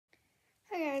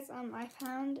guys, I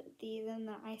found these and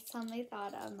I suddenly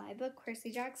thought of my book,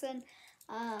 Percy Jackson,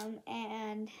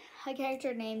 and a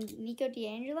character named Nico Di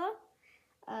Angelo.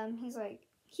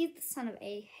 He's the son of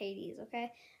Hades,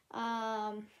 okay?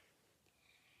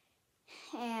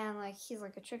 And like he's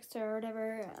like a trickster or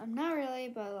whatever. Not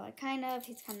really, but like kind of.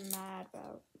 He's kind of mad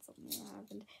about something that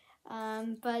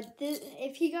happened. But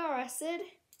if he got arrested,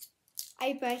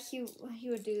 I bet he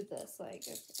would do this. Like,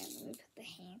 and let me put the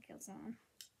handcuffs on,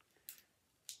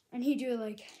 and he'd do it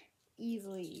like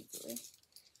easily.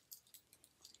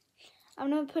 I'm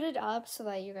gonna put it up so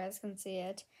that you guys can see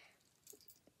it,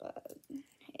 but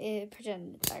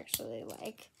pretend it's actually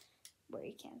like where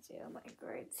you can't see it, like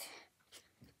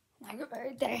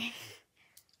right there.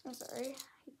 I'm sorry,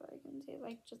 you probably couldn't see it,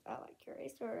 like just out like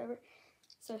erased or whatever.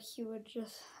 So he would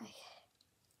just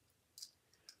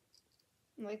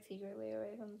like secretly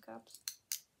away from the cops.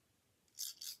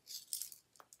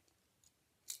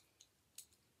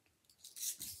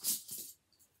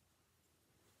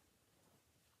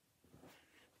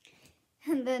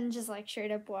 And then just like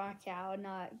straight up walk out,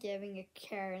 not giving a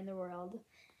care in the world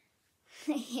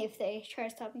if they try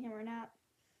stopping him or not.